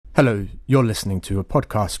Hello, you're listening to a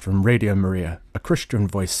podcast from Radio Maria, a Christian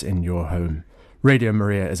voice in your home. Radio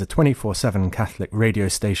Maria is a 24/7 Catholic radio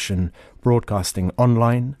station broadcasting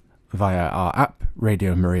online via our app,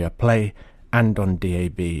 Radio Maria Play, and on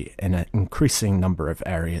DAB in an increasing number of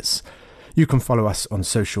areas. You can follow us on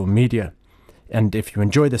social media, and if you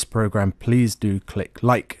enjoy this program, please do click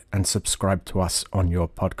like and subscribe to us on your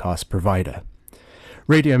podcast provider.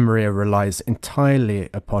 Radio Maria relies entirely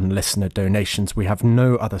upon listener donations. We have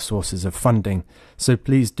no other sources of funding, so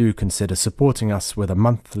please do consider supporting us with a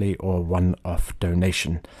monthly or one-off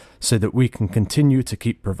donation so that we can continue to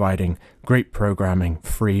keep providing great programming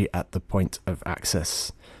free at the point of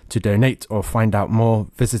access. To donate or find out more,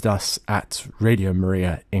 visit us at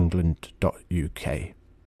radiomariaengland.uk.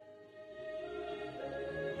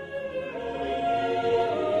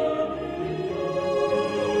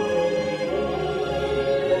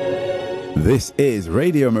 This is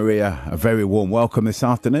Radio Maria. A very warm welcome this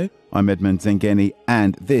afternoon. I'm Edmund Zengeni,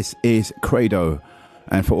 and this is CREDO.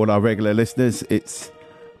 And for all our regular listeners, it's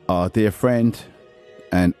our dear friend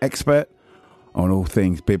and expert on all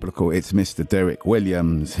things biblical. It's Mr. Derek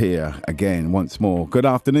Williams here again once more. Good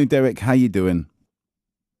afternoon, Derek. How you doing?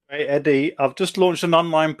 Hey, Eddie. I've just launched an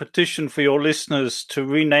online petition for your listeners to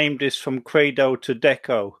rename this from CREDO to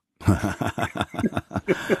DECO.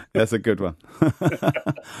 That's a good one.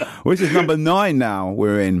 Which is number 9 now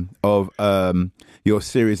we're in of your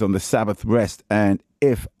series on the Sabbath Rest. And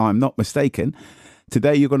if I'm not mistaken,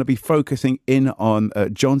 today you're going to be focusing in on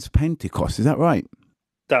John's Pentecost. Is that right?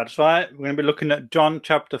 That's right. We're going to be looking at John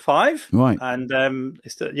chapter 5. Right. And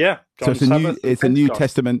John's so it's a New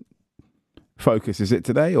Testament focus, is it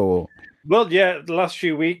today, or? Well, yeah, the last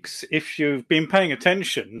few weeks, if you've been paying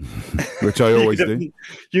attention, which I always do,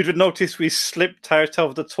 you'd have noticed we slipped out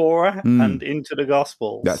of the Torah and into the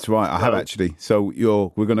Gospels. That's right, I have actually. So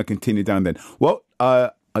we're going to continue down then. Well,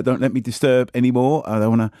 I don't let me disturb anymore. I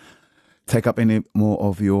don't want to take up any more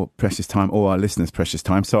of your precious time or our listeners' precious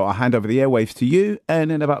time. So I'll hand over the airwaves to you,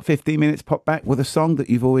 and in about 15 minutes, pop back with a song that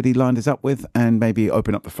you've already lined us up with, and maybe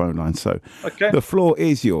open up the phone line. So The floor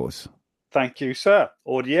is yours. Thank you, sir.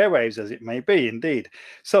 Or the airwaves, as it may be, indeed.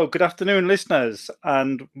 So, good afternoon, listeners.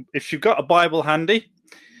 And if you've got a Bible handy,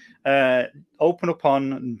 open up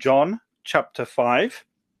on John chapter 5.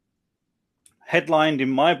 Headlined in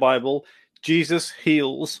my Bible, Jesus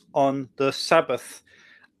heals on the Sabbath.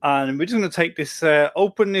 And we're just going to take this,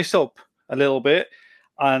 open this up a little bit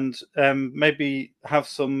and maybe have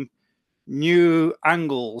some new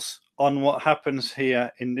angles on what happens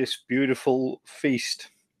here in this beautiful feast.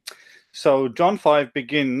 So John 5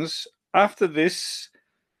 begins, after this,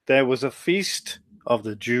 there was a feast of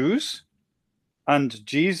the Jews, and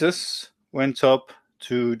Jesus went up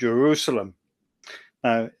to Jerusalem.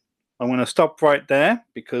 Now, I'm going to stop right there,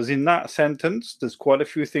 because in that sentence, there's quite a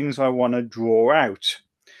few things I want to draw out.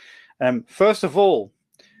 First of all,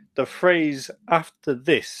 the phrase after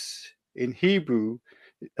this, in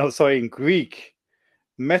Greek,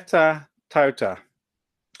 meta tauta,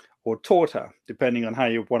 or torta, depending on how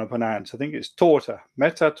you want to pronounce. I think it's torta,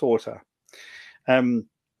 meta torta. There's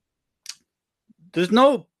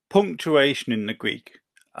no punctuation in the Greek,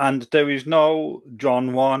 and there is no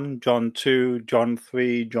John 1, John 2, John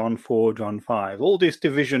 3, John 4, John 5. All this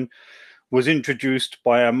division was introduced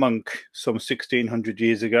by a monk some 1600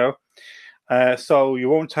 years ago. So you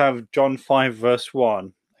won't have John 5 verse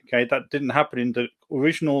 1. Okay, that didn't happen in the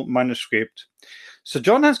original manuscript. So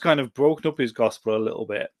John has kind of broken up his gospel a little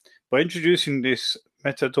bit by introducing this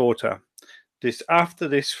meta torta, this after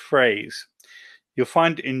this phrase. You'll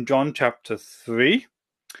find it in John chapter 3,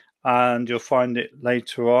 and you'll find it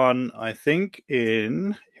later on, I think,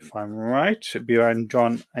 in, if I'm right, it'd be around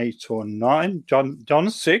John 8 or 9, John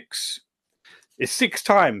 6. It's 6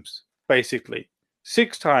 times, basically.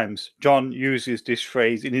 6 times John uses this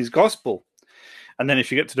phrase in his gospel. And then if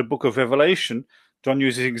you get to the book of Revelation, John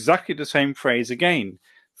uses exactly the same phrase again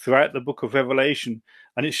throughout the book of Revelation.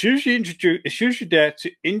 And it's usually there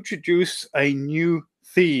to introduce a new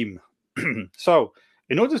theme. So,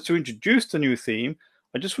 in order to introduce the new theme,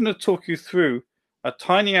 I just want to talk you through a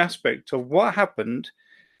tiny aspect of what happened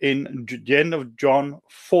in the end of John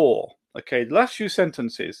 4. Okay, the last few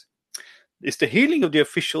sentences. It's the healing of the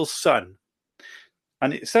official's son.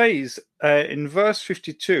 And it says in verse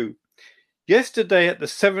 52, yesterday at the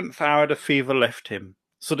 7th hour the fever left him.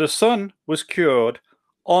 So the son was cured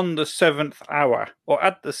on the 7th hour, or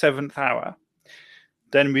at the 7th hour.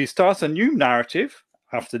 Then we start a new narrative,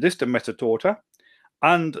 after this the meta torta,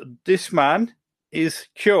 and this man is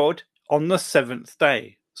cured on the 7th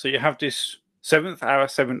day. So you have this 7th hour,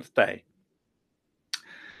 7th day.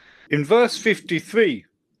 In verse 53,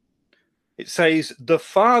 it says, the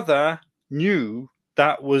Father knew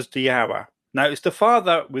that was the hour. Now, it's the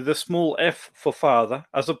Father with a small f for Father,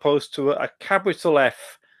 as opposed to a capital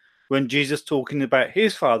F when Jesus talking about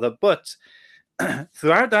his Father. But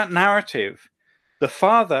throughout that narrative, the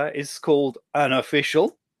Father is called an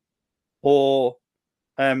official, or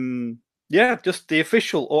just the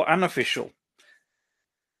official or unofficial.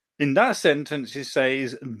 In that sentence, it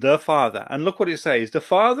says the Father. And look what it says. The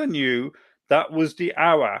Father knew that was the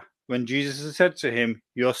hour when Jesus said to him,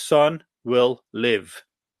 your son will live.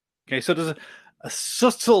 Okay, so there's a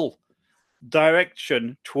subtle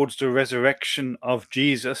direction towards the resurrection of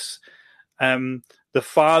Jesus. The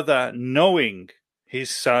Father knowing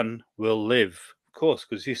his son will live, of course,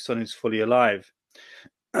 because his son is fully alive.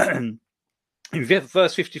 In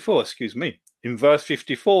verse 54, in verse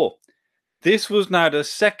 54, this was now the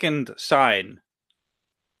second sign.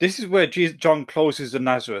 This is where John closes the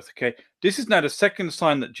Nazareth, okay? This is now the second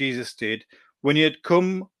sign that Jesus did when he had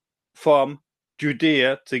come from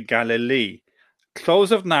Judea to Galilee.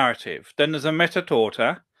 Close of narrative. Then there's a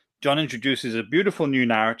meta-torta. John introduces a beautiful new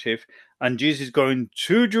narrative, and Jesus is going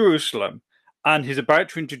to Jerusalem, and he's about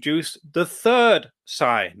to introduce the third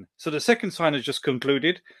sign. So the second sign has just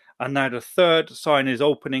concluded, and now the third sign is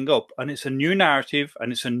opening up, and it's a new narrative,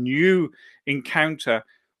 and it's a new encounter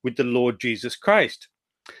with the Lord Jesus Christ.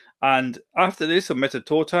 And after this, a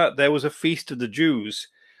meta-torta, there was a feast of the Jews.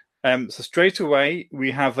 So straight away,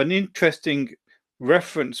 we have an interesting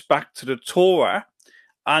reference back to the Torah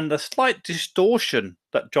and a slight distortion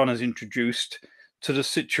that John has introduced to the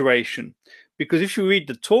situation. Because if you read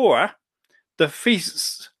the Torah, the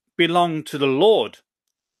feasts belong to the Lord.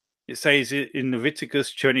 It says in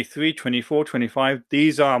Leviticus 23, 24, 25,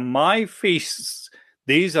 these are my feasts.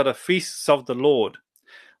 These are the feasts of the Lord.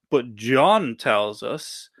 But John tells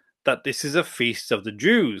us that this is a feast of the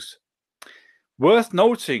Jews. Worth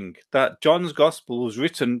noting that John's Gospel was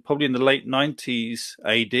written probably in the late 90s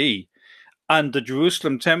AD, and the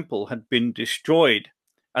Jerusalem temple had been destroyed,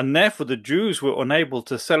 and therefore the Jews were unable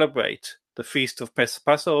to celebrate the feast of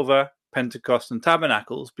Passover, Pentecost, and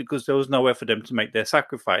Tabernacles because there was nowhere for them to make their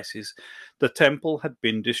sacrifices. The temple had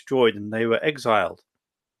been destroyed and they were exiled.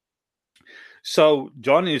 So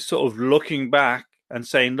John is sort of looking back and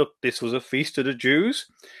saying, look, this was a feast of the Jews,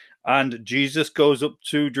 and Jesus goes up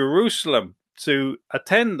to Jerusalem to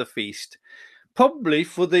attend the feast, probably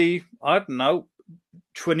for the, 28th,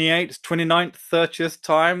 29th, 30th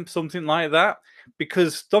time, something like that.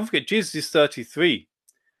 Because don't forget, Jesus is 33,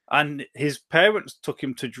 and his parents took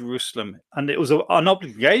him to Jerusalem, and it was an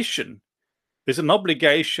obligation. It's an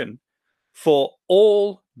obligation for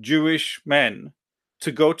all Jewish men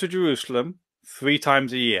to go to Jerusalem 3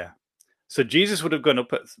 times a year. So Jesus would have gone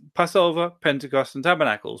up at Passover, Pentecost, and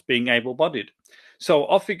Tabernacles, being able-bodied. So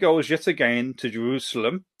off he goes yet again to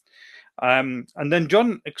Jerusalem. And then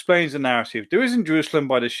John explains the narrative. There is in Jerusalem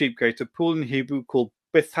by the sheep gate a pool in Hebrew called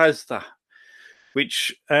Bethesda,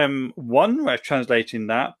 which one way of translating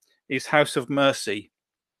that is house of mercy.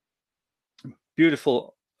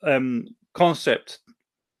 Beautiful concept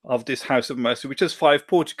of this house of mercy, which has 5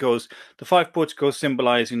 porticos, the 5 porticos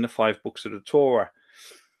symbolizing the 5 books of the Torah.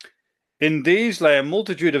 In these lay a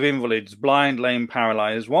multitude of invalids, blind, lame,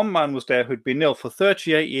 paralyzed. One man was there who'd been ill for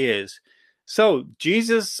 38 years. So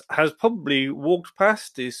Jesus has probably walked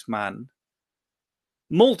past this man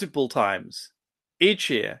multiple times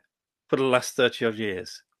each year for the last 30 odd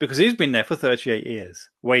years, because he's been there for 38 years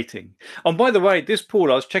waiting. And by the way, this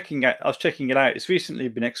pool I was checking it out. It's recently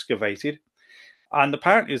been excavated, and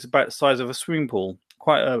apparently it's about the size of a swimming pool,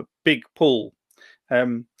 quite a big pool.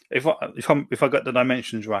 If I got the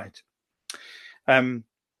dimensions right.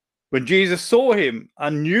 When Jesus saw him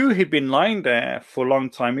and knew he'd been lying there for a long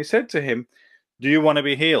time, he said to him, do you want to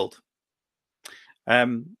be healed?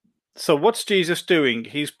 So what's Jesus doing?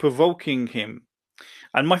 He's provoking him.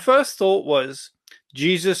 And my first thought was,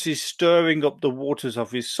 Jesus is stirring up the waters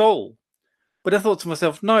of his soul. But I thought to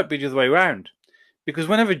myself, no, it'd be the other way around. Because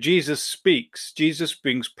whenever Jesus speaks, Jesus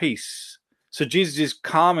brings peace. So Jesus is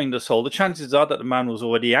calming the soul. The chances are that the man was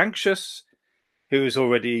already anxious, he was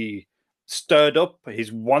already stirred up,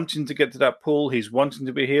 he's wanting to get to that pool, he's wanting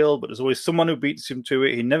to be healed, but there's always someone who beats him to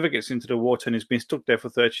it. He never gets into the water, and he's been stuck there for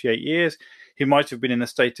 38 years. He might have been in a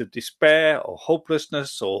state of despair or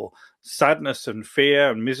hopelessness or sadness and fear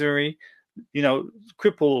and misery,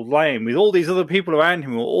 crippled, lame, with all these other people around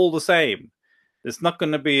him who are all the same. It's not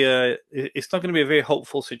going to be a very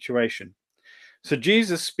hopeful situation. So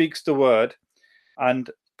Jesus speaks the word and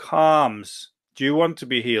calms. Do you want to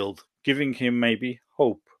be healed? Giving him maybe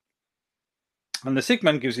hope. And the sick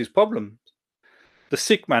man gives his problem. The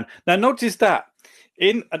sick man. Now notice that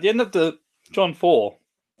at the end of the John 4,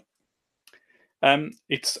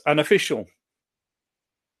 It's an official.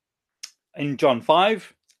 In John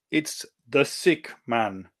 5, it's the sick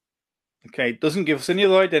man. Okay, it doesn't give us any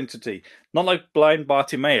other identity. Not like blind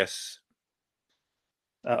Bartimaeus,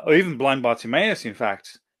 or even blind Bartimaeus, in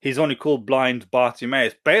fact. He's only called blind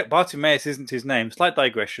Bartimaeus. Bartimaeus isn't his name. Slight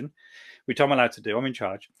digression, which I'm allowed to do. I'm in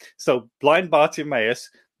charge. So, blind Bartimaeus.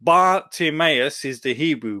 Bartimaeus is the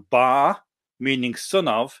Hebrew. Bar, meaning son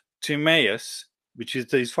of, Timaeus, which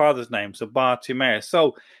is his father's name. So, Bartimaeus.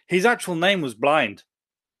 So, his actual name was blind,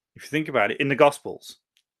 if you think about it, in the Gospels.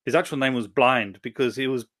 His actual name was blind because he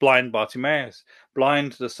was blind Bartimaeus,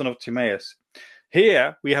 blind the son of Timaeus.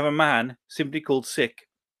 Here we have a man simply called sick.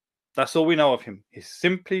 That's all we know of him. He's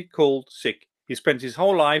simply called sick. He spent his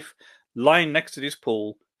whole life lying next to this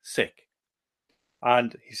pool, sick.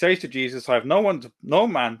 And he says to Jesus, I have no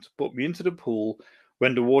man to put me into the pool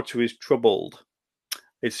when the water is troubled.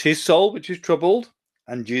 It's his soul which is troubled,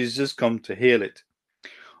 and Jesus has come to heal it.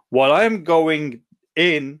 While I am going,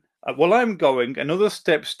 another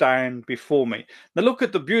steps down before me. Now look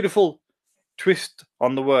at the beautiful twist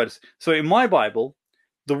on the words. So in my Bible,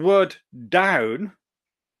 the word down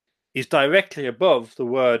is directly above the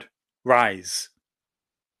word rise.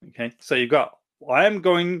 Okay, so you've got, while I am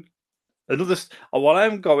going, another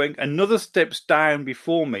steps down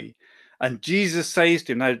before me. And Jesus says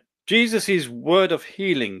to him, now Jesus' word of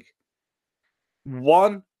healing,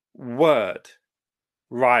 one word,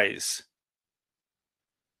 rise.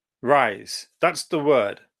 Rise. That's the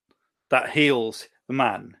word that heals the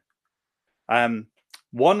man.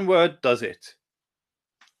 One word does it.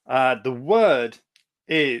 The word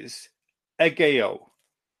is egeo,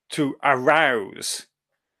 to arouse.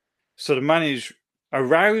 So the man is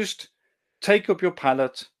aroused, take up your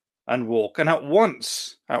pallet and walk. And at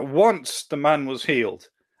once the man was healed.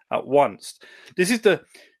 At once. This is the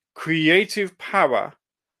creative power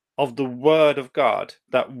of the word of God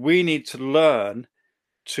that we need to learn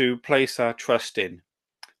to place our trust in.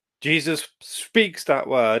 Jesus speaks that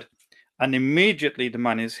word, and immediately the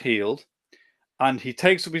man is healed, and he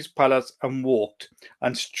takes up his pallet and walked.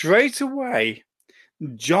 And straight away,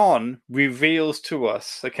 John reveals to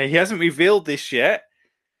us, okay, he hasn't revealed this yet,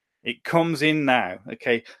 it comes in now,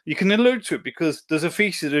 okay. You can allude to it because there's a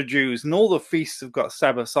feast of the Jews, and all the feasts have got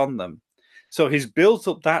Sabbaths on them. So he's built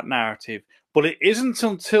up that narrative, but it isn't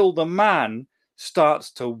until the man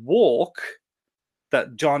starts to walk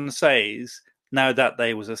that John says, now that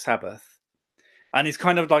day was a Sabbath. And he's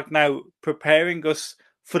kind of like now preparing us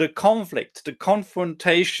for the conflict, the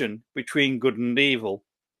confrontation between good and evil,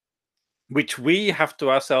 which we have to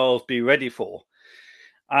ourselves be ready for.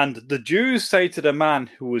 And the Jews say to the man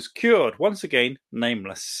who was cured, once again,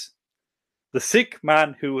 nameless. The sick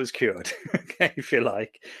man who was cured, okay, if you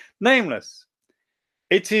like, nameless.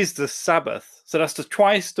 It is the Sabbath. So that's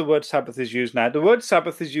twice the word Sabbath is used now. The word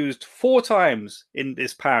Sabbath is used 4 times in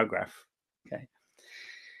this paragraph. Okay.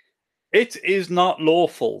 It is not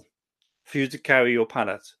lawful for you to carry your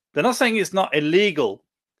pallet. They're not saying it's not illegal.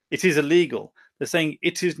 It is illegal. They're saying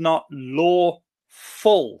it is not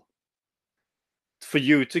lawful for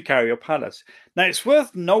you to carry your pallet. Now, it's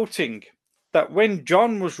worth noting that when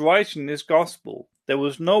John was writing this gospel, there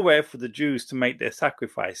was nowhere for the Jews to make their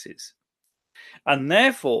sacrifices. And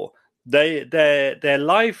therefore, their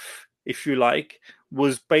life, if you like,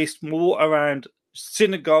 was based more around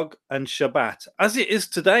synagogue and Shabbat. As it is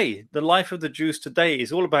today, the life of the Jews today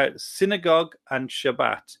is all about synagogue and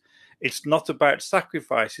Shabbat. It's not about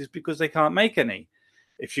sacrifices because they can't make any.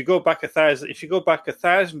 If you go back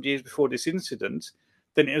 1,000 years before this incident,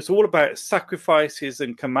 then it was all about sacrifices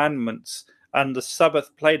and commandments, and the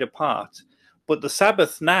Sabbath played a part. But the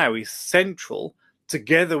Sabbath now is central,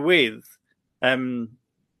 together with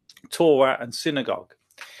Torah and synagogue.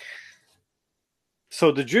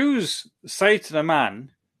 So the Jews say to the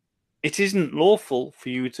man, it isn't lawful for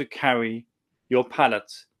you to carry your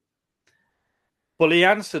pallet. But he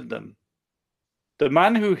answered them, the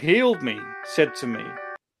man who healed me said to me,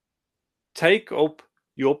 take up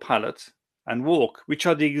your pallet and walk, which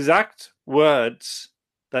are the exact words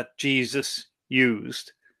that Jesus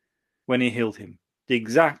used when he healed him. The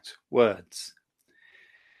exact words.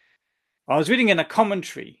 I was reading in a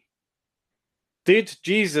commentary, did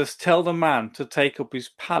Jesus tell the man to take up his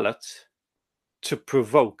pallet to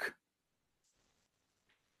provoke?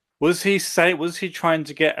 Was he trying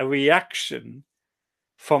to get a reaction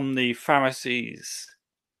from the Pharisees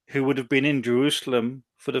who would have been in Jerusalem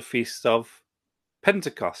for the feast of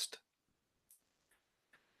Pentecost?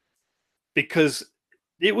 Because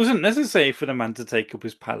it wasn't necessary for the man to take up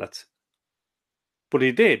his pallet, but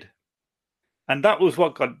he did. And that was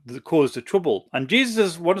what caused the trouble. And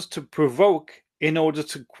Jesus wants to provoke in order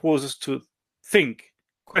to cause us to think,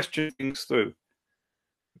 question things through.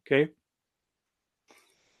 Okay.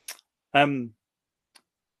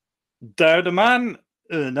 Now the man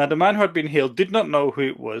who had been healed did not know who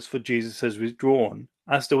it was, for Jesus has withdrawn,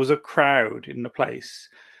 as there was a crowd in the place.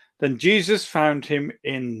 Then Jesus found him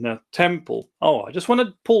in the temple. Oh, I just want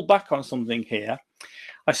to pull back on something here.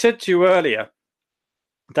 I said to you earlier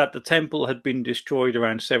that the temple had been destroyed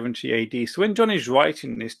around 70 AD. So when John is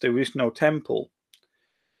writing this, there is no temple.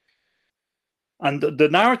 And the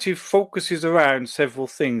narrative focuses around several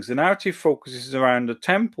things. The narrative focuses around the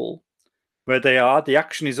temple, where they are. The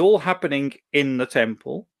action is all happening in the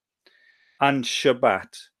temple, and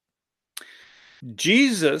Shabbat.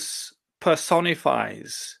 Jesus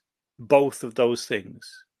personifies both of those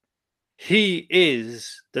things. He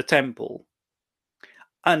is the temple,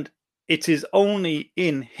 and it is only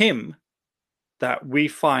in him that we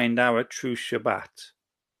find our true Shabbat.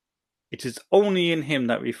 It is only in him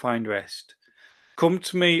that we find rest. Come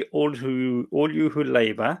to me, all you who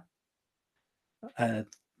labor,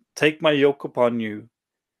 take my yoke upon you,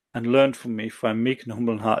 and learn from me, for I am meek and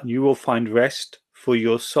humble in heart, and you will find rest for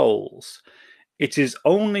your souls. It is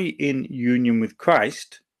only in union with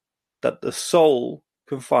Christ that the soul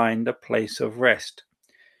can find a place of rest.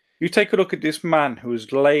 You take a look at this man who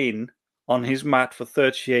has lain on his mat for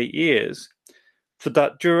 38 years. For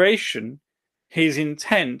that duration, his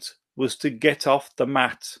intent was to get off the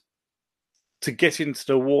mat, to get into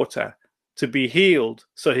the water, to be healed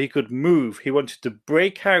so he could move. He wanted to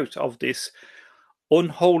break out of this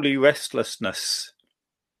unholy restlessness,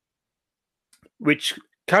 which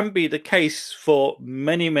can be the case for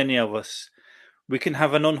many, many of us. We can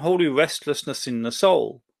have an unholy restlessness in the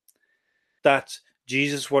soul that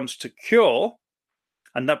Jesus wants to cure,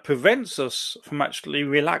 and that prevents us from actually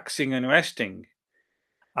relaxing and resting.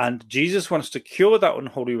 And Jesus wants to cure that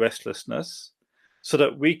unholy restlessness so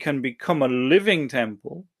that we can become a living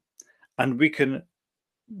temple and we can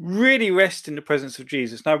really rest in the presence of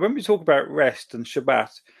Jesus. Now, when we talk about rest and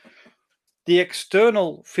Shabbat, the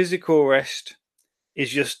external physical rest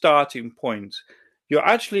is your starting point. You're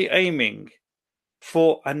actually aiming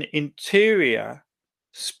for an interior,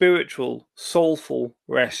 spiritual, soulful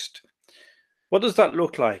rest. What does that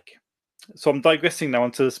look like? So I'm digressing now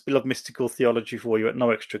onto a spill of mystical theology for you at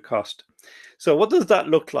no extra cost. So what does that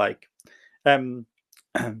look like? At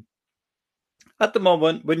the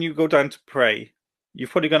moment, when you go down to pray, you're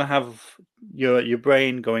probably going to have your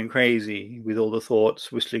brain going crazy with all the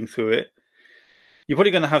thoughts whistling through it. You're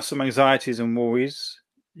probably going to have some anxieties and worries.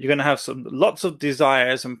 You're going to have lots of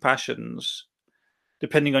desires and passions,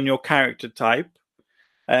 depending on your character type.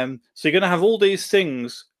 So you're going to have all these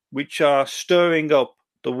things which are stirring up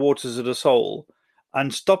the waters of the soul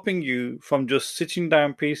and stopping you from just sitting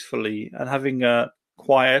down peacefully and having a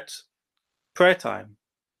quiet prayer time.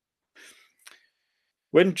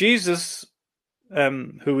 When Jesus,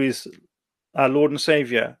 who is our Lord and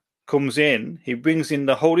Savior, comes in, he brings in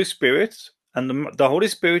the Holy Spirit, and the Holy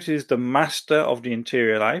Spirit is the master of the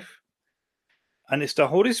interior life. And it's the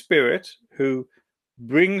Holy Spirit who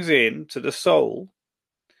brings in to the soul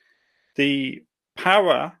the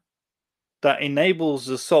power that enables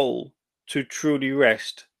the soul to truly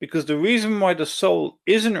rest. Because the reason why the soul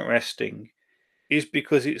isn't resting is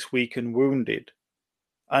because it's weak and wounded.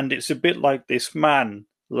 And it's a bit like this man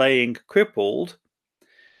laying crippled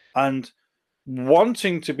and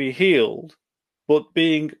wanting to be healed, but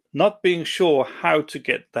not being sure how to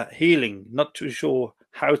get that healing, not too sure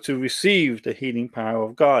how to receive the healing power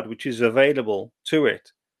of God, which is available to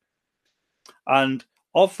it. And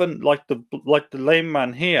often, like the lame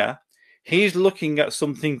man here, he's looking at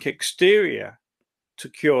something exterior to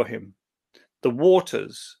cure him, the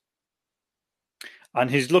waters. And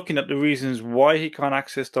he's looking at the reasons why he can't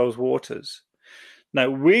access those waters. Now,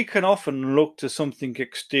 we can often look to something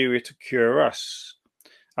exterior to cure us.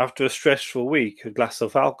 After a stressful week, a glass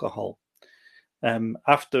of alcohol.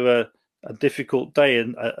 After a difficult day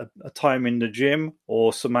and a time in the gym,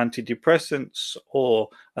 or some antidepressants, or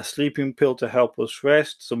a sleeping pill to help us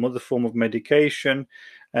rest, some other form of medication.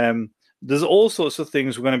 There's all sorts of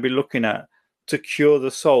things we're going to be looking at to cure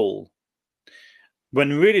the soul,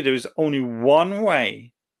 when really there is only one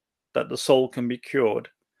way that the soul can be cured,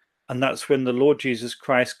 and that's when the Lord Jesus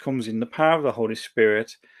Christ comes in the power of the Holy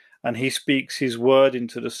Spirit, and he speaks his word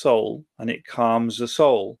into the soul, and it calms the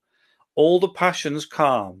soul. All the passions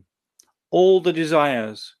calm, all the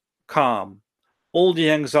desires calm, all the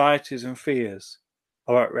anxieties and fears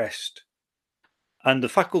are at rest, and the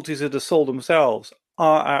faculties of the soul themselves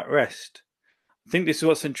are at rest. I think this is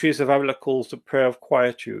what St. Teresa of Avila calls the prayer of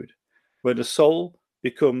quietude, where the soul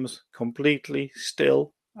becomes completely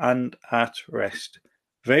still and at rest.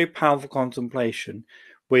 very powerful contemplation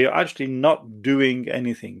where you're actually not doing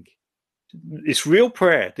anything. It's real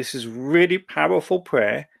prayer. This is really powerful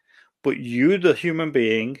prayer, but you, the human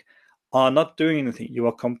being, are not doing anything. You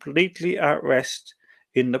are completely at rest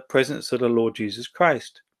in the presence of the Lord Jesus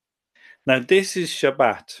Christ. Now, this is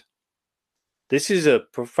Shabbat. This is a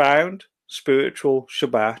profound spiritual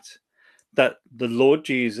Shabbat that the Lord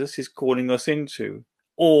Jesus is calling us into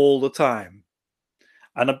all the time.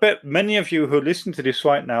 And I bet many of you who listen to this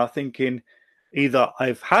right now are thinking, either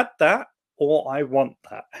I've had that or I want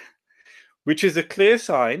that, which is a clear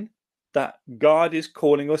sign that God is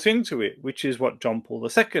calling us into it, which is what John Paul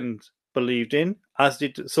II believed in, as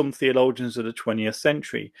did some theologians of the 20th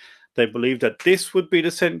century. They believed that this would be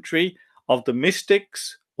the century of the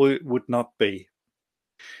mystics, or it would not be.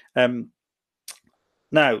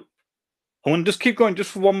 Now, I want to just keep going just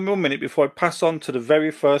for one more minute before I pass on to the very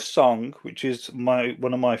first song, which is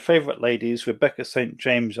one of my favourite ladies, Rebecca St.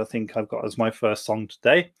 James. I think I've got as my first song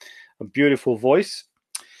today. A beautiful voice.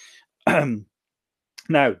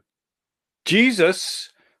 Now, Jesus,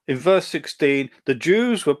 in verse 16, the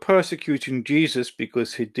Jews were persecuting Jesus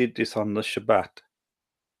because he did this on the Shabbat.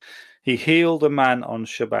 He healed a man on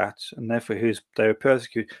Shabbat, and therefore they were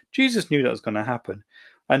persecuted. Jesus knew that was going to happen.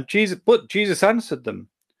 But Jesus answered them,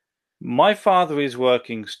 my Father is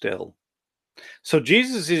working still. So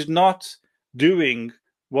Jesus is not doing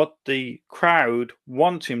what the crowd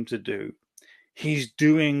want him to do. He's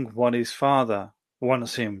doing what his Father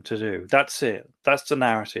wants him to do. That's it. That's the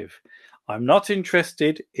narrative. I'm not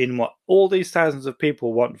interested in what all these thousands of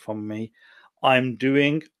people want from me. I'm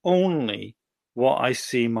doing only what I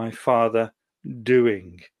see my Father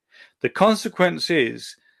doing. The consequence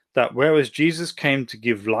is that whereas Jesus came to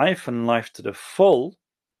give life and life to the full,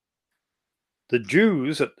 the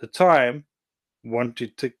Jews at the time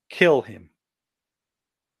wanted to kill him.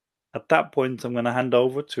 At that point, I'm going to hand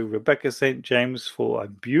over to Rebecca St. James for a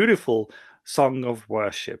beautiful song of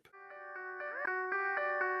worship.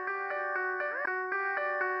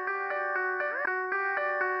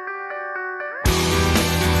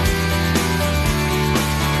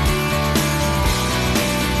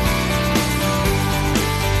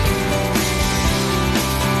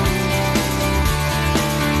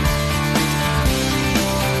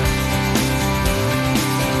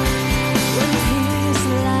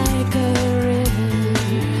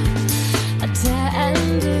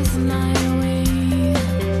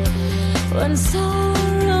 Well,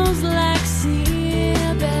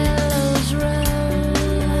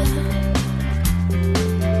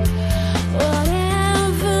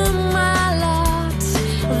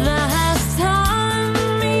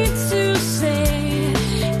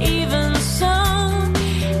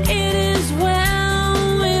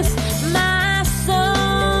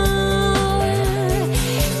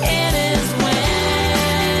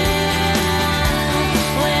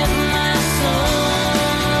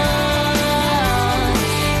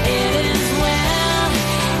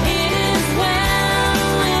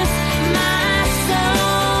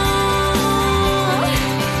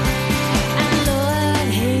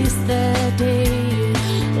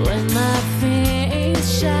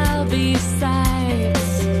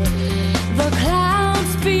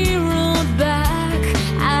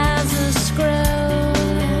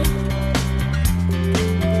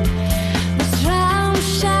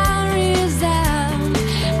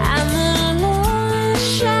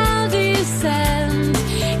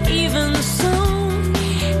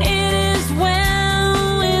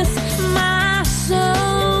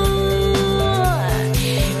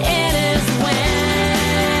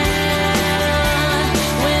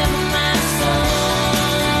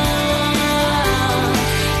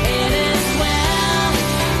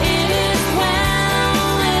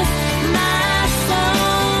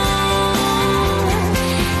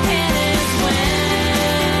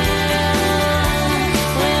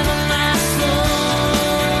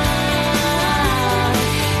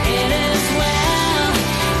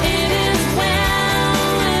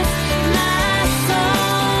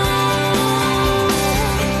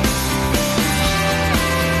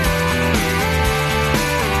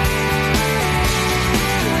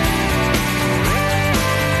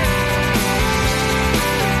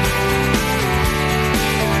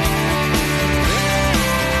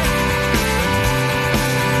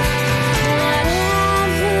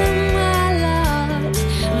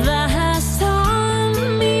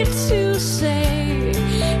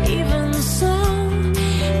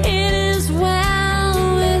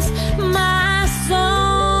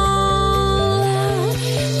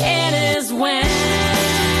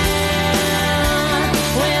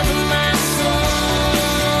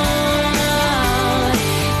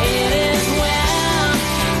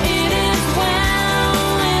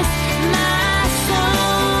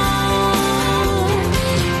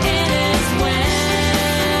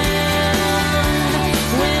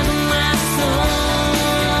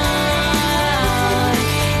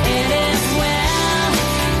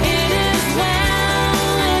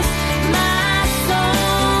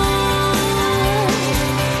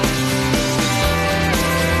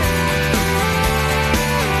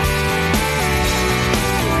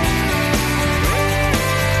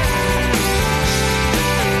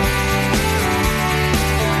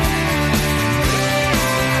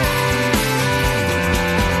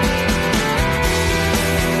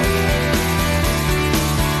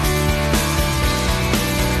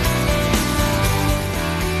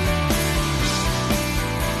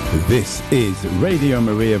 This is Radio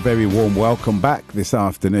Maria. Very warm welcome back this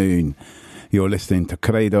afternoon. You're listening to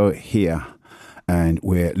CREDO here, and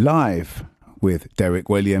we're live with Derek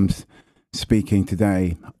Williams speaking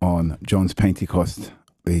today on John's Pentecost.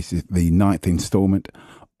 This is the 9th instalment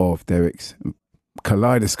of Derek's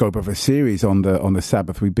kaleidoscope of a series on the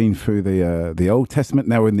Sabbath. We've been through the Old Testament,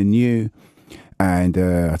 now we're in the New, and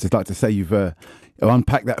I'd just like to say you've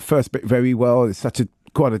unpacked that first bit very well. It's such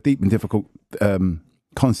quite a deep and difficult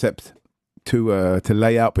concept to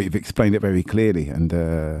lay out, but you've explained it very clearly, and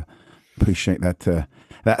appreciate that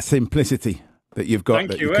simplicity that you've got.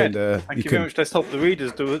 Thank you, Ed. Thank you very much. Let's hope the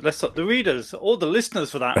readers do. Let's hope the readers, or the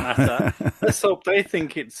listeners for that matter, let's hope they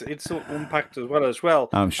think it's unpacked as well.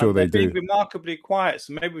 I'm sure they do. They're being remarkably quiet,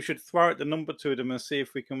 so maybe we should throw out the number to them and see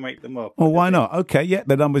if we can make them up. Well, why not? Okay, yeah,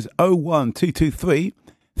 the number's 01223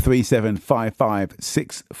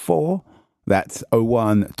 375564. That's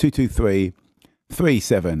 01223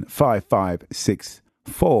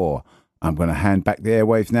 375564. I'm going to hand back the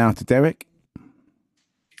airwaves now to Derek.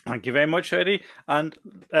 Thank you very much, Eddie. And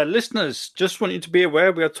listeners, just want you to be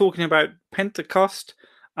aware we are talking about Pentecost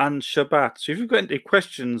and Shabbat. So if you've got any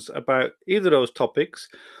questions about either of those topics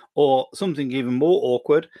or something even more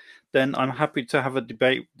awkward, then I'm happy to have a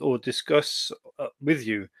debate or discuss with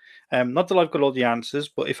you. Not that I've got all the answers,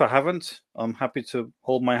 but if I haven't, I'm happy to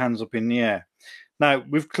hold my hands up in the air. Now,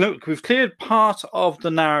 we've cleared part of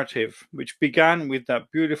the narrative, which began with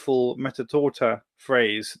that beautiful metatauta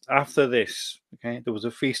phrase, after this. Okay, there was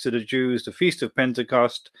a feast of the Jews, the Feast of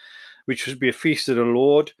Pentecost, which would be a feast of the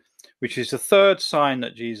Lord, which is the third sign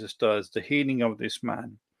that Jesus does, the healing of this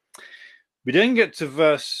man. We then get to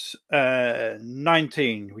verse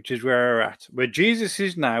 19, which is where we're at, where Jesus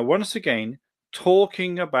is now, once again,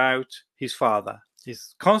 talking about his Father.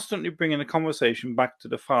 He's constantly bringing the conversation back to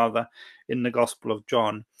the Father in the Gospel of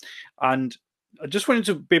John. And I just wanted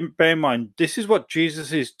to bear in mind, this is what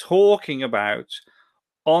Jesus is talking about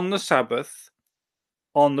on the Sabbath,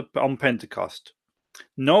 on Pentecost.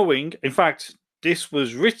 Knowing, in fact, this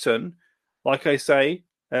was written, like I say,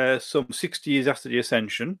 some 60 years after the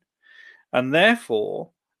Ascension. And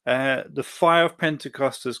therefore, the fire of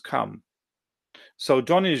Pentecost has come. So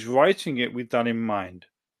John is writing it with that in mind.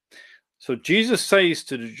 So Jesus says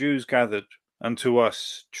to the Jews gathered and to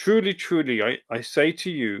us, truly, truly, I say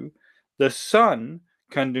to you, the Son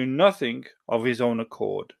can do nothing of his own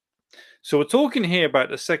accord. So we're talking here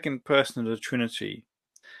about the second person of the Trinity.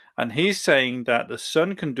 And he's saying that the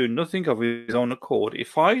Son can do nothing of his own accord.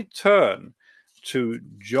 If I turn to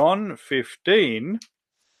John 15,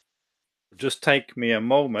 just take me a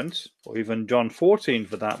moment, or even John 14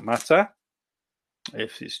 for that matter.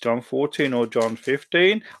 If it's John 14 or John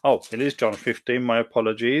 15. Oh, it is John 15, my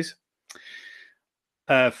apologies.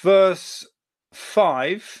 Verse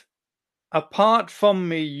 5, apart from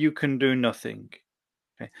me, you can do nothing.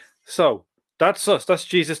 Okay. So, that's us. That's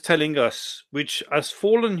Jesus telling us, which as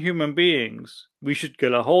fallen human beings, we should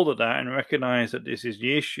get a hold of that and recognize that this is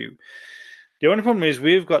the issue. The only problem is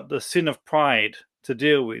we've got the sin of pride to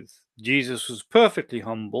deal with. Jesus was perfectly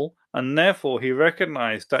humble, and therefore he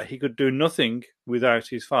recognized that he could do nothing without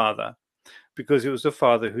his Father, because it was the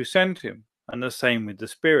Father who sent him, and the same with the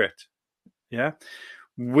Spirit. Yeah,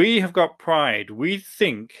 we have got pride. We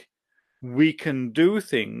think we can do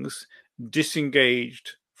things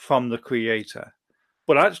disengaged from the Creator,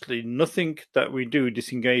 but actually nothing that we do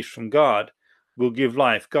disengaged from God will give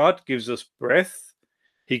life. God gives us breath.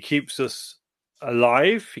 He keeps us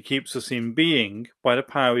alive. He keeps us in being by the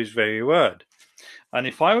power of his very word. And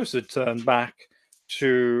if I was to turn back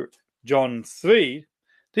to John 3,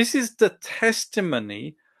 this is the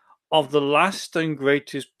testimony of the last and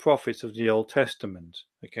greatest prophet of the Old Testament.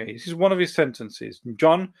 Okay, this is one of his sentences. In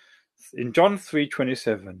John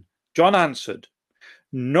 3:27, John answered,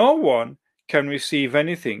 no one can receive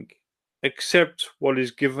anything except what is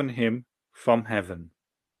given him from heaven.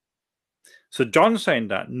 So John's saying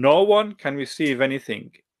that no one can receive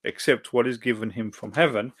anything except what is given him from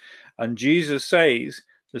heaven. And Jesus says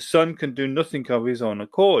the Son can do nothing of his own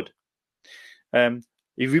accord.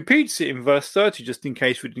 He repeats it in verse 30, just in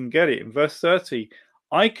case we didn't get it. In verse 30,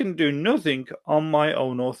 I can do nothing on my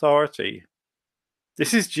own authority.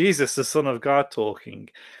 This is Jesus, the Son of God, talking.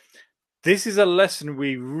 This is a lesson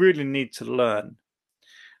we really need to learn.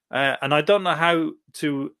 And I don't know how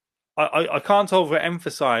to... I can't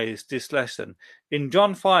overemphasize this lesson. In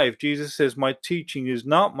John 5, Jesus says, my teaching is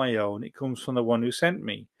not my own. It comes from the one who sent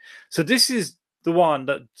me. So this is the one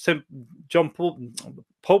that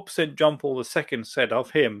Pope St. John Paul II said of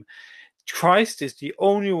him, Christ is the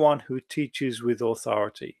only one who teaches with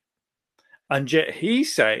authority. And yet he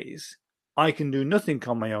says, I can do nothing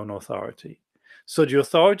on my own authority. So the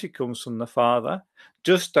authority comes from the Father,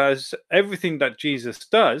 just as everything that Jesus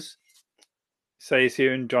does, says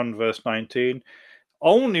here in John verse 19,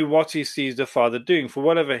 only what he sees the Father doing. For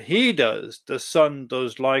whatever he does, the Son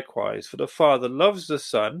does likewise. For the Father loves the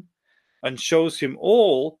Son and shows him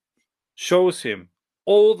all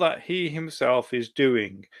that he himself is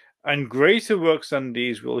doing. And greater works than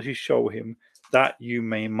these will he show him, that you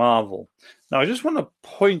may marvel. Now, I just want to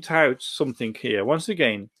point out something here. Once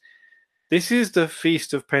again, this is the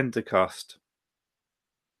Feast of Pentecost.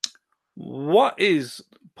 What is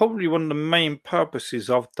probably one of the main purposes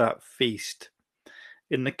of that feast?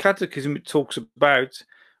 In the Catechism, it talks about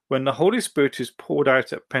when the Holy Spirit is poured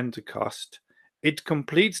out at Pentecost, it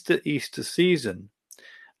completes the Easter season,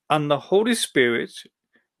 and the Holy Spirit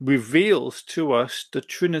reveals to us the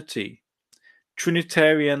Trinity.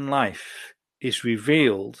 Trinitarian life is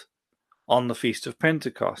revealed on the Feast of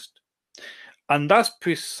Pentecost. And that's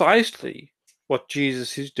precisely what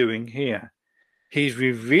Jesus is doing here. He's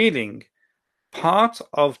revealing part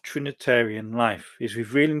of Trinitarian life. He's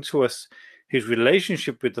revealing to us his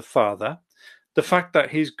relationship with the Father, the fact that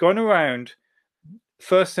he's gone around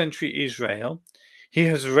first century Israel. He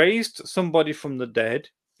has raised somebody from the dead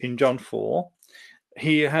in John 4.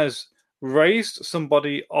 He has raised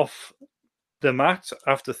somebody off the mat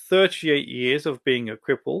after 38 years of being a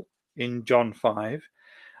cripple in John 5.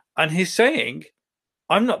 And he's saying,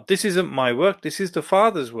 this isn't my work, this is the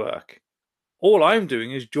Father's work. All I'm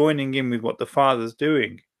doing is joining in with what the Father's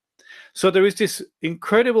doing. So there is this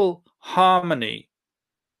incredible harmony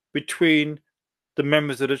between the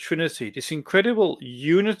members of the Trinity, this incredible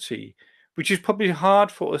unity, which is probably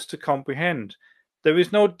hard for us to comprehend. There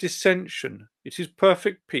is no dissension. It is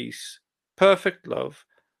perfect peace, perfect love,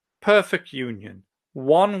 perfect union,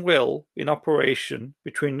 one will in operation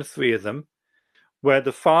between the three of them, where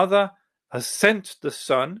the Father has sent the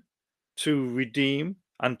Son to redeem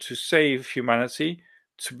and to save humanity,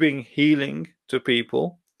 to bring healing to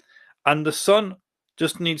people. And the Son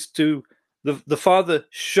just needs to, the Father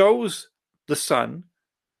shows the Son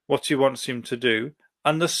what he wants him to do,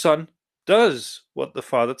 and the Son does what the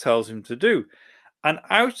Father tells him to do. And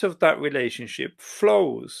out of that relationship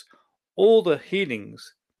flows all the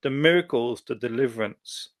healings, the miracles, the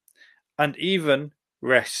deliverance, and even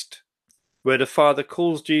rest, where the Father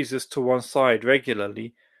calls Jesus to one side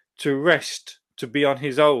regularly to rest, to be on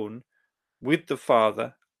his own with the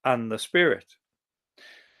Father and the Spirit.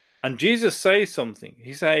 And Jesus says something.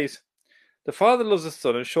 He says, the Father loves the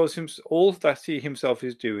Son and shows him all that he himself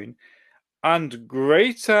is doing, and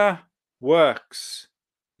greater works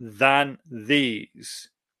than these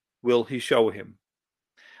will he show him.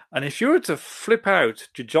 And if you were to flip out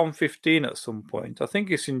to John 15 at some point, I think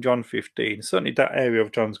it's in John 15, certainly that area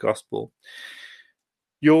of John's Gospel,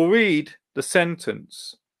 you'll read the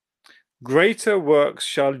sentence, greater works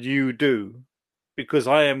shall you do, because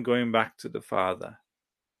I am going back to the Father.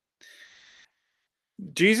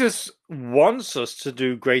 Jesus wants us to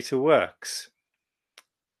do greater works.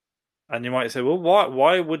 And you might say, well,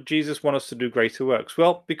 why would Jesus want us to do greater works?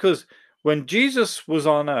 Well, because when Jesus was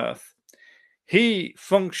on earth, he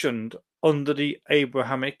functioned under the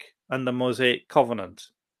Abrahamic and the Mosaic covenant.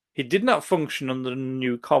 He did not function under the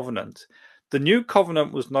new covenant. The new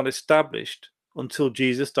covenant was not established until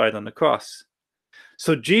Jesus died on the cross.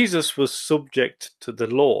 So Jesus was subject to the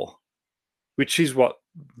law, which is what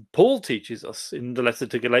Paul teaches us in the letter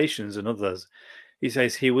to Galatians and others. He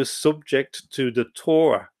says he was subject to the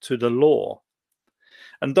Torah, to the law.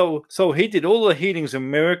 And so he did all the healings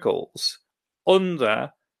and miracles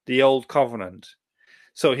under the old covenant.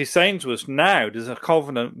 So he's saying to us now there's a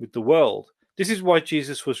covenant with the world. This is why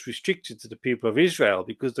Jesus was restricted to the people of Israel,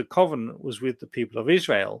 because the covenant was with the people of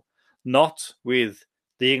Israel, not with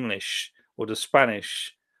the English or the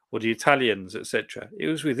Spanish or the Italians, etc. It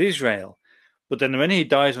was with Israel. But then when he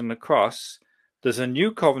dies on the cross, there's a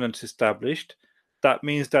new covenant established. That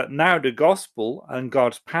means that now the gospel and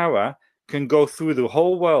God's power can go through the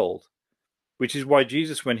whole world, which is why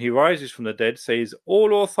Jesus, when he rises from the dead, says,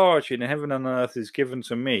 all authority in heaven and on earth is given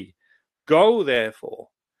to me. Go, therefore.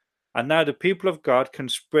 And now the people of God can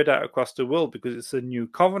spread out across the world because it's a new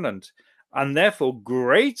covenant. And therefore,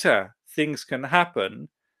 greater things can happen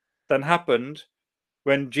than happened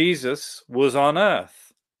when Jesus was on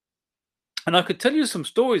earth. And I could tell you some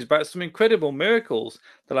stories about some incredible miracles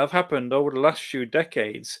that have happened over the last few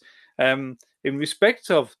decades in respect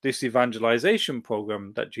of this evangelization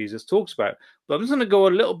program that Jesus talks about. But I'm just going to go a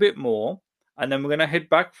little bit more, and then we're going to head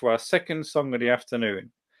back for our second song of the afternoon.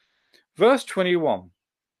 Verse 21.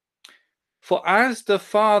 For as the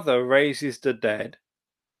Father raises the dead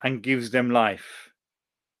and gives them life,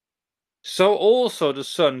 so also the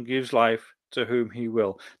Son gives life to whom he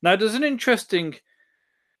will. Now, there's an interesting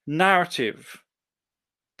narrative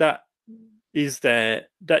that is there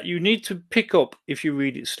that you need to pick up if you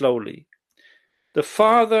read it slowly. The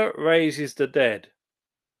Father raises the dead.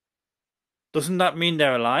 Doesn't that mean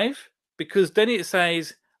they're alive? Because then it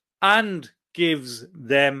says, and gives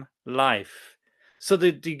them life. So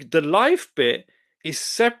the life bit is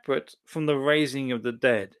separate from the raising of the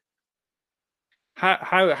dead.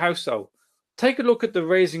 How so? Take a look at the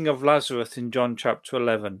raising of Lazarus in John chapter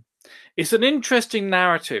 11. It's an interesting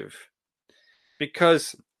narrative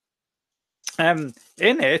because in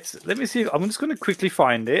it, let me see. I'm just going to quickly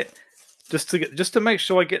find it just to make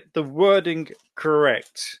sure I get the wording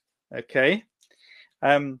correct. Okay.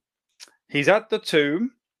 He's at the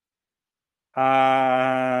tomb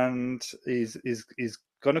and he's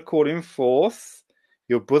going to call him forth.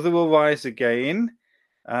 Your brother will rise again.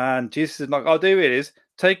 And Jesus is like, oh, there it is.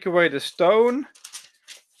 Take away the stone.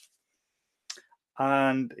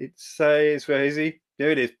 And it says, where is he?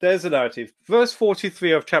 There it is. There's the narrative. Verse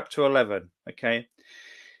 43 of chapter 11. Okay.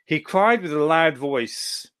 He cried with a loud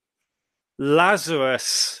voice,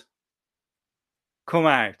 Lazarus, come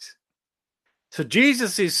out. So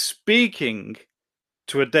Jesus is speaking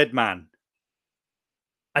to a dead man.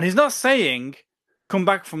 And he's not saying, come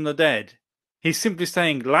back from the dead. He's simply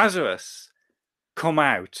saying, Lazarus, come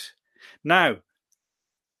out. Now,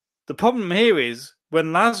 the problem here is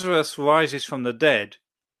when Lazarus rises from the dead,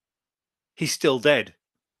 he's still dead.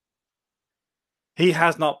 He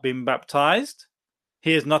has not been baptized.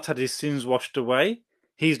 He has not had his sins washed away.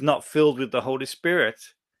 He's not filled with the Holy Spirit.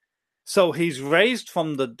 So he's raised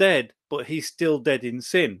from the dead, but he's still dead in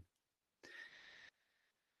sin.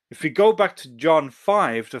 If we go back to John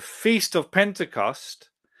 5, the Feast of Pentecost,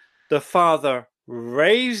 the Father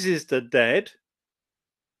raises the dead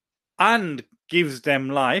and gives them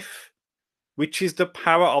life, which is the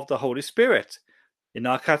power of the Holy Spirit. In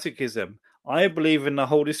our catechism, I believe in the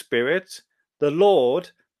Holy Spirit, the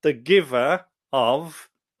Lord, the giver of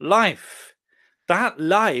life. That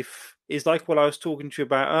life is like what I was talking to you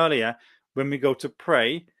about earlier when we go to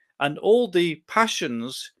pray, and all the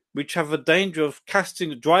passions which have a danger of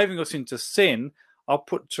driving us into sin are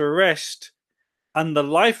put to rest, and the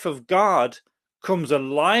life of God comes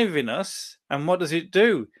alive in us. And what does it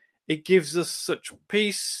do? It gives us such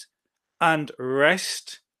peace and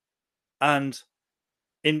rest and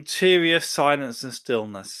interior silence and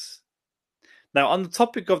stillness. Now, on the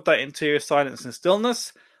topic of that interior silence and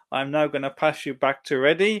stillness, I'm now going to pass you back to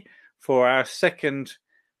Reddy for our second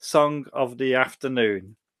song of the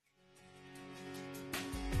afternoon.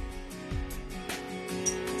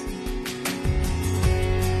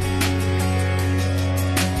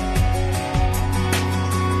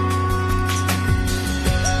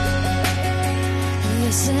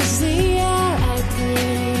 This is the air I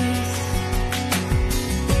breathe.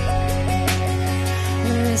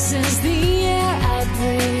 This is the air I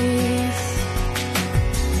breathe.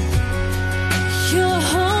 Your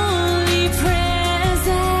holy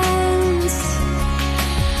presence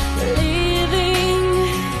living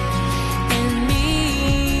in me.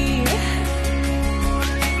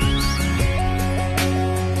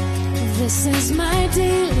 This is my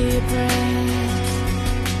daily bread.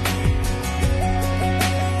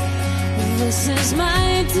 This is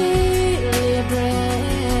my daily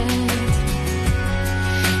bread.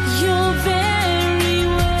 Your very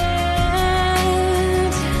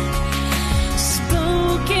word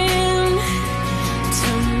spoken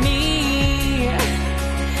to me,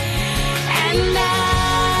 and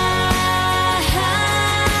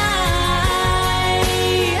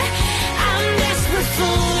I'm desperate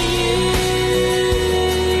for you.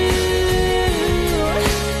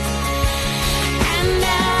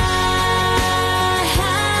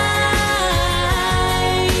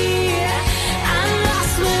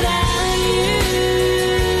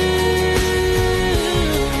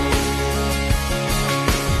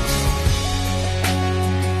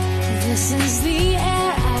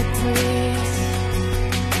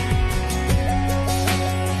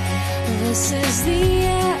 This is the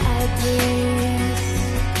air I breathe.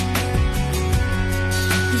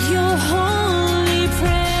 Your holy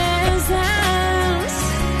presence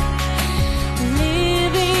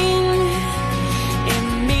living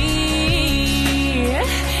in me,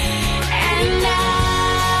 and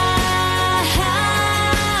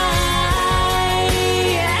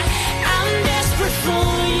I'm desperate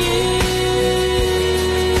for you.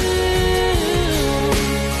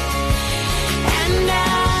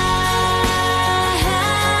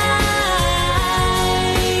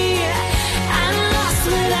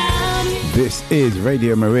 This is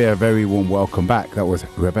Radio Maria. Very warm welcome back. That was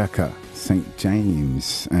Rebecca St.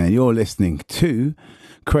 James. And you're listening to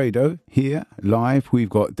CREDO here live. We've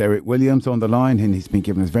got Derek Williams on the line, and he's been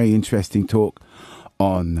giving us a very interesting talk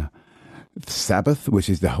on Sabbath, which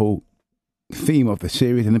is the whole theme of the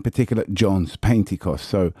series, and in particular John's Pentecost.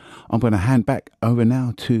 So I'm going to hand back over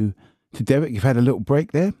now to Derek. You've had a little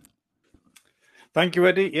break there. Thank you,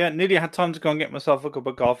 Eddie. Yeah, nearly had time to go and get myself a cup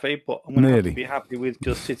of coffee, but I'm going to have to be happy with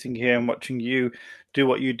just sitting here and watching you do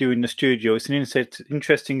what you do in the studio. It's an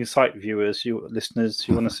interesting sight, viewers, you listeners,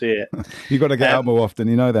 you want to see it. You've got to get out more often,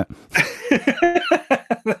 you know that.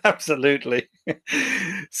 Absolutely.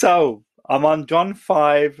 So I'm on John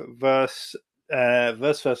 5, verse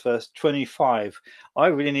 25.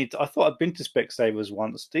 I thought I'd been to Specsavers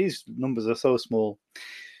once. These numbers are so small.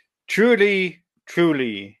 Truly,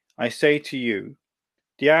 truly, I say to you,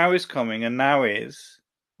 the hour is coming, and now is,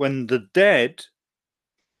 when the dead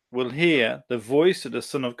will hear the voice of the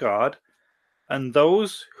Son of God, and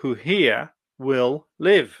those who hear will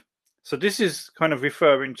live. So this is kind of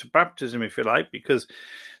referring to baptism, if you like, because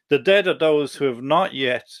the dead are those who have not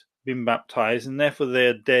yet been baptized, and therefore they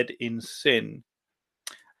are dead in sin.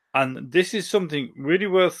 And this is something really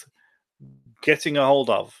worth getting a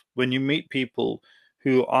hold of when you meet people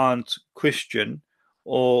who aren't Christian,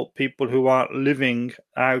 or people who aren't living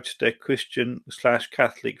out their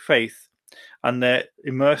Christian/Catholic faith, and they're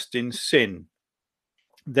immersed in sin.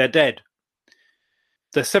 They're dead.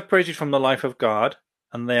 They're separated from the life of God,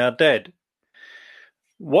 and they are dead.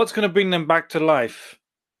 What's going to bring them back to life?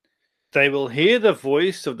 They will hear the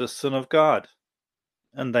voice of the Son of God,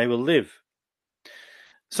 and they will live.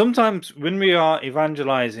 Sometimes when we are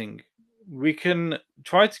evangelizing, we can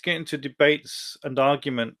try to get into debates and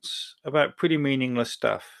arguments about pretty meaningless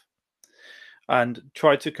stuff and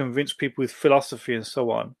try to convince people with philosophy and so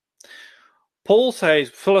on. Paul says,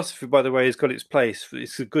 philosophy, by the way, has got its place.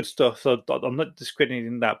 It's good stuff, so I'm not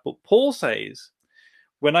discrediting that. But Paul says,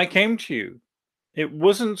 when I came to you, it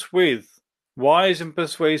wasn't with wise and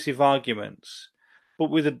persuasive arguments,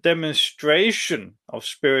 but with a demonstration of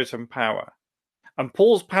spirit and power. And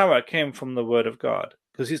Paul's power came from the Word of God,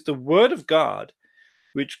 because it's the Word of God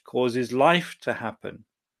which causes life to happen.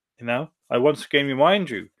 You know, I once again remind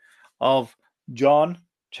you of John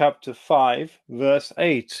chapter 5, verse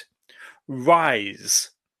 8. Rise.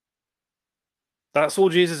 That's all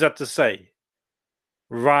Jesus had to say.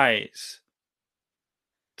 Rise.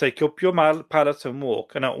 Take up your pallet and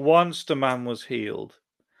walk. And at once the man was healed.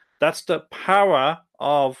 That's the power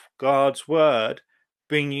of God's Word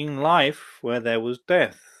bringing life where there was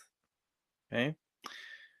death. Okay.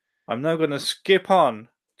 I'm now going to skip on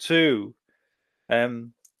to a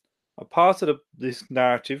part of this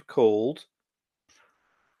narrative called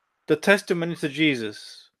the testimony to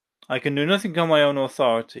Jesus. I can do nothing on my own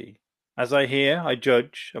authority. As I hear, I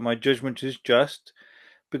judge, and my judgment is just,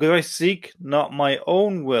 because I seek not my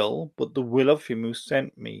own will, but the will of him who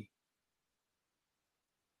sent me.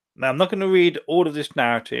 Now, I'm not going to read all of this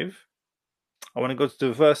narrative. I want to go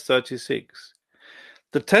to verse 36.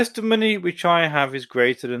 The testimony which I have is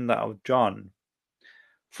greater than that of John.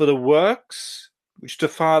 For the works which the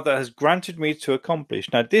Father has granted me to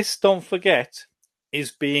accomplish. Now, this, don't forget,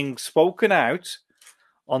 is being spoken out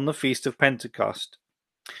on the Feast of Pentecost.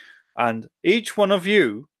 And each one of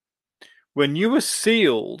you, when you were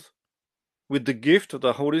sealed with the gift of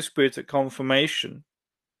the Holy Spirit at confirmation,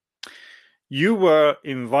 you were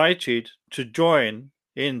invited to join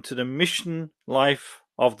into the mission life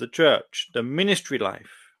of the church, the ministry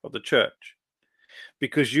life of the church,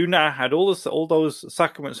 because you now had all those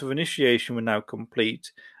sacraments of initiation were now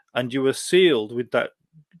complete, and you were sealed with that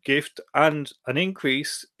gift and an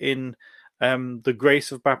increase in the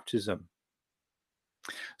grace of baptism.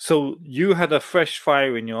 So you had a fresh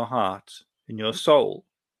fire in your heart, in your soul,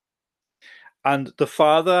 and the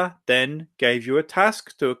Father then gave you a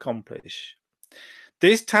task to accomplish.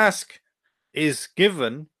 This task is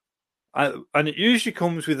given, and it usually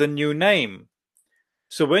comes with a new name.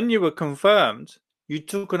 So when you were confirmed, you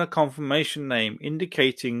took on a confirmation name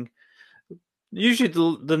indicating usually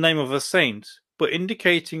the name of a saint, but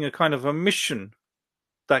indicating a kind of a mission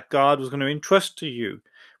that God was going to entrust to you,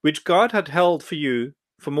 which God had held for you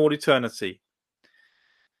from all eternity.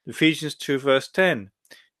 Ephesians 2 verse 10.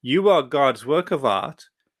 You are God's work of art,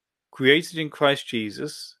 created in Christ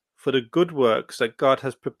Jesus for the good works that God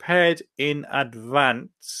has prepared in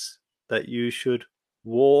advance that you should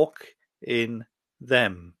walk in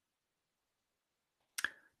them.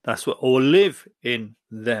 That's what, or live in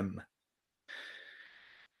them.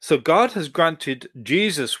 So God has granted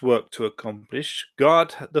Jesus work to accomplish.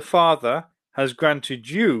 God, the Father, has granted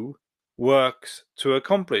you works to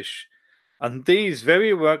accomplish. And these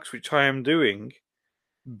very works which I am doing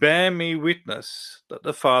bear me witness that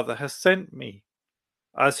the Father has sent me,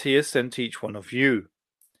 as he has sent each one of you.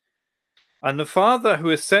 And the Father who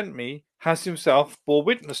has sent me has himself bore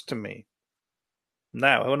witness to me.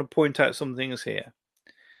 Now, I want to point out some things here.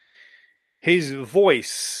 His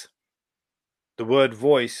voice, the word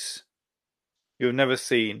voice, you've never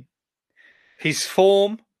seen. His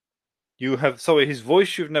form, his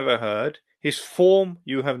voice you've never heard. His form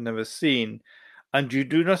you have never seen. And you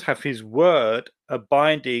do not have his word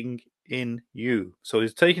abiding in you. So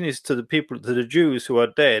he's taking this to the Jews who are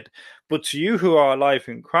dead. But to you who are alive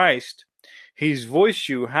in Christ, his voice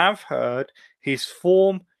you have heard, his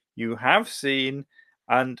form you have seen,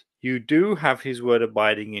 and you do have his word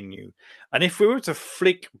abiding in you. And if we were to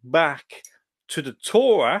flick back to the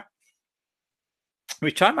Torah,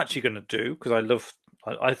 which I'm actually going to do because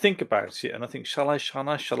I think about it and I think, shall I? And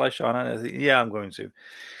I think, yeah, I'm going to.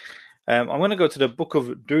 I'm going to go to the book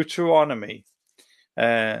of Deuteronomy,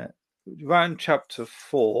 around chapter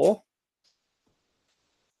 4.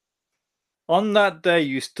 On that day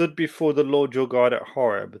you stood before the Lord your God at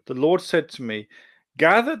Horeb. The Lord said to me,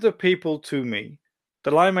 gather the people to me,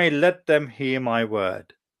 that I may let them hear my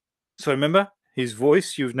word. So remember, his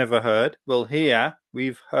voice you've never heard. Well, here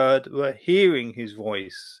we're hearing his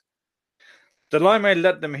voice. That I may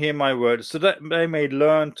let them hear my word, so that they may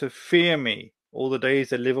learn to fear me all the days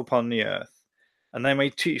they live upon the earth, and they may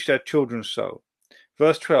teach their children so.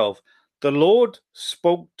 Verse 12, the Lord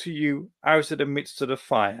spoke to you out of the midst of the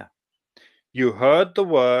fire. You heard the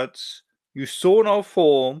words, you saw no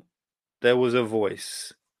form, there was a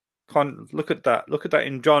voice. Look at that. Look at that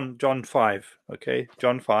in John 5. Okay,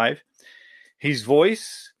 John 5. His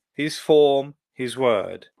voice, his form, his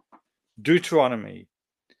word. Deuteronomy.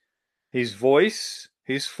 His voice,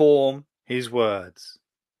 his form, his words.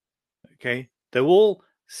 Okay, they're all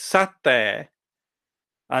sat there,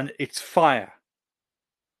 and it's fire.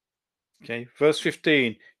 Okay, verse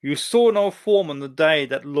 15. You saw no form on the day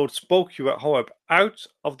that the Lord spoke to you at Horeb out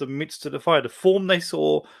of the midst of the fire. The form they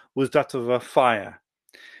saw was that of a fire.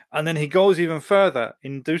 And then he goes even further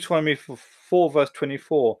in Deuteronomy 4, verse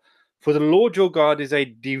 24. For the Lord your God is a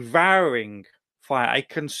devouring fire, a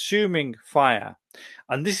consuming fire.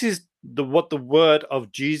 And this is what the word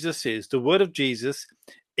of Jesus is. The word of Jesus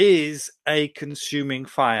is a consuming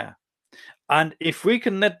fire. And if we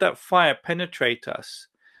can let that fire penetrate us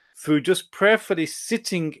through just prayerfully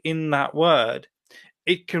sitting in that word,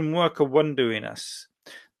 it can work a wonder in us.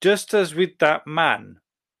 Just as with that man,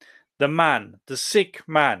 the sick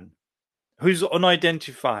man, who's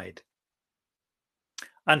unidentified,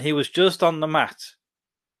 and he was just on the mat,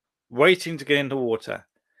 waiting to get into water,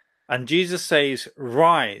 and Jesus says,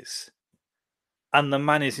 rise, and the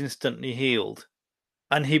man is instantly healed,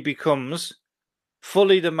 and he becomes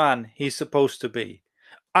fully the man he's supposed to be,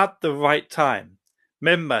 at the right time.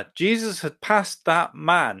 Remember, Jesus had passed that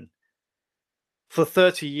man for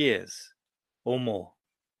 30 years or more.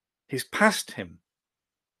 He's passed him.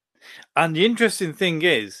 And the interesting thing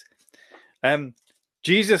is,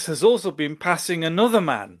 Jesus has also been passing another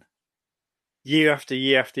man year after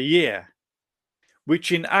year after year,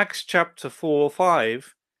 which in Acts chapter 4 or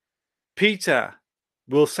 5, Peter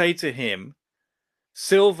will say to him,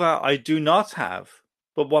 silver I do not have,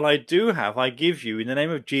 but what I do have I give you in the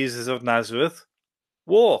name of Jesus of Nazareth,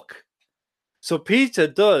 walk. So Peter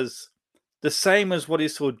does the same as what he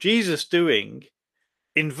saw Jesus doing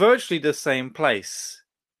in virtually the same place,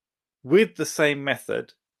 with the same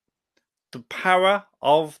method, the power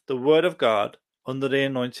of the Word of God under the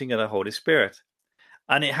anointing of the Holy Spirit.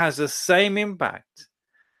 And it has the same impact.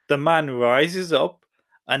 The man rises up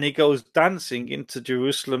and he goes dancing into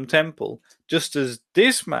Jerusalem temple, just as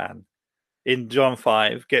this man in John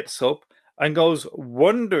 5 gets up and goes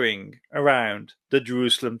wandering around the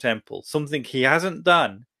Jerusalem temple, something he hasn't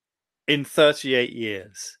done in 38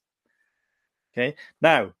 years. Okay,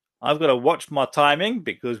 now I've got to watch my timing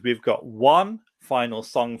because we've got one final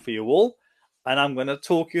song for you all, and I'm going to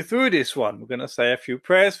talk you through this one. We're going to say a few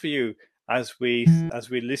prayers for you as we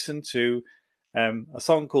listen to a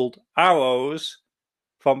song called Arrows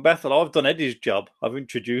from Bethel. I've done Eddie's job. I've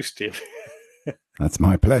introduced him. That's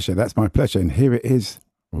my pleasure. That's my pleasure. And here it is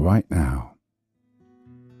right now.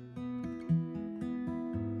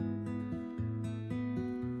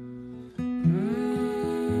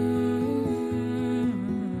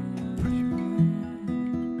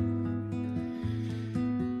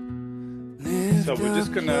 So we're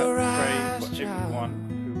just going to pray for everyone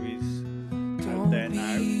who is out there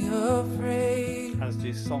now as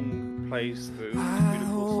this song plays through. This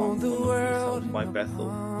beautiful song, One of Yourselves by Bethel.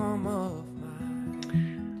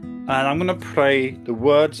 And I'm going to pray the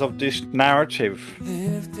words of this narrative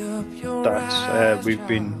that we've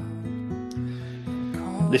been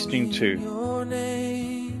listening to.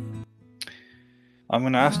 I'm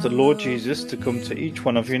going to ask the Lord Jesus to come to each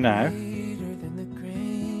one of you now.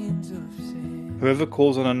 Whoever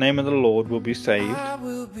calls on the name of the Lord will be saved,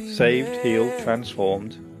 healed,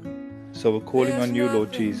 transformed. So we're calling on you,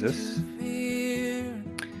 Lord Jesus.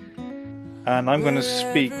 And I'm going to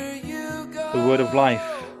speak the word of life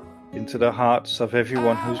into the hearts of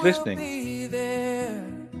everyone who's listening.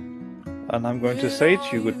 And I'm going to say to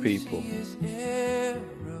you, good people,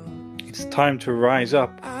 it's time to rise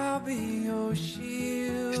up.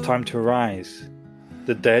 It's time to rise.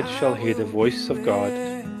 The dead shall hear the voice of God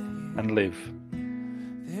and live.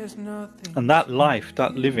 And that life,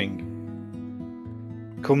 that living,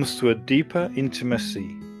 comes to a deeper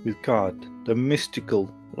intimacy with God, the mystical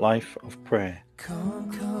life of prayer.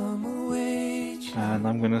 And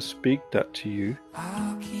I'm going to speak that to you.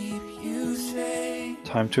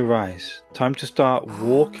 Time to rise. Time to start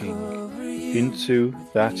walking into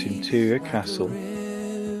that interior castle,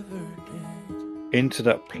 into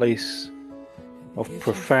that place of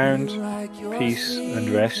profound peace and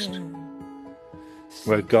rest,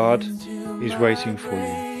 where God is waiting for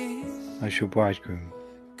you as your bridegroom.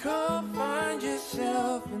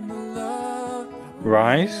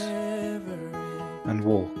 Rise and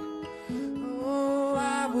walk.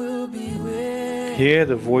 Hear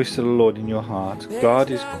the voice of the Lord in your heart.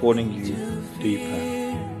 God is calling you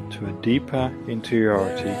deeper, to a deeper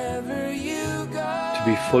interiority, to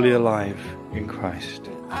be fully alive in Christ.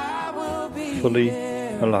 Fully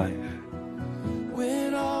alive.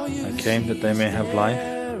 I came that they may have life,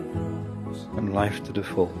 and life to the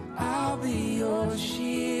full.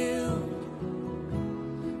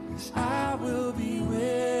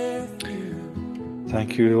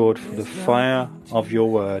 Thank you, Lord, for the fire of your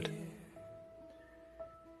word,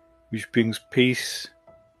 which brings peace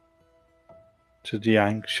to the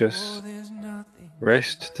anxious,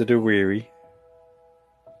 rest to the weary,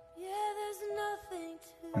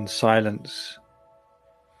 and silence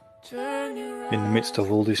in the midst of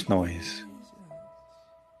all this noise.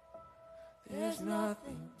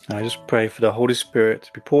 I just pray for the Holy Spirit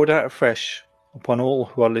to be poured out afresh upon all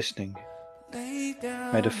who are listening.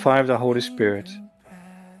 May the fire of the Holy Spirit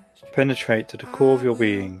penetrate to the core of your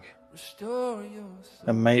being,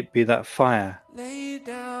 and may it be that fire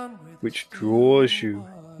which draws you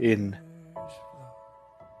in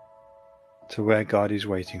to where God is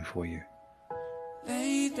waiting for you.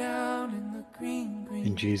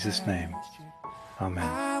 In Jesus' name, amen.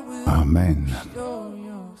 Amen.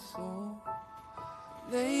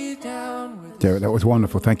 Derek, that was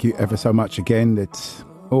wonderful. Thank you ever so much again. It's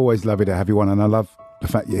always lovely to have you on, and I love the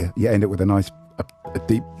fact you end it with a nice, a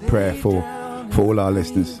deep prayer for all our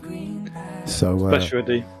listeners. So bless you,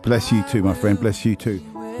 Eddie. Bless you too, my friend. Bless you too.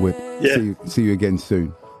 We'll see you again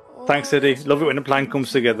soon. Thanks, Eddie. Love it when the plan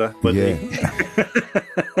comes together. Buddy. Yeah.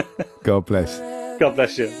 God bless. God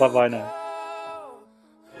bless you. Bye-bye now.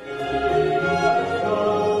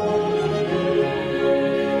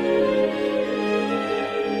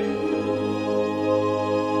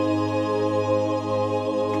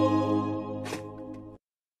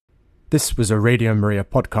 This was a Radio Maria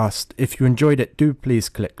podcast. If you enjoyed it, do please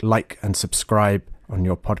click like and subscribe on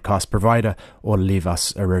your podcast provider or leave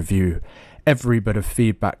us a review. Every bit of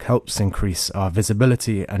feedback helps increase our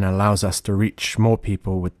visibility and allows us to reach more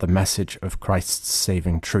people with the message of Christ's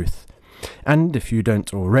saving truth. And if you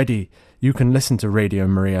don't already, you can listen to Radio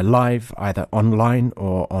Maria live either online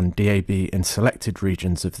or on DAB in selected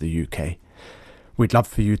regions of the UK. We'd love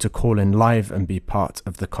for you to call in live and be part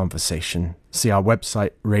of the conversation. See our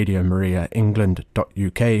website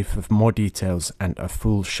radiomariaengland.uk for more details and a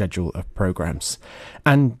full schedule of programmes.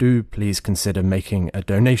 And do please consider making a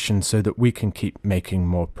donation so that we can keep making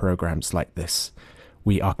more programmes like this.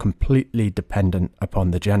 We are completely dependent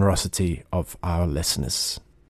upon the generosity of our listeners.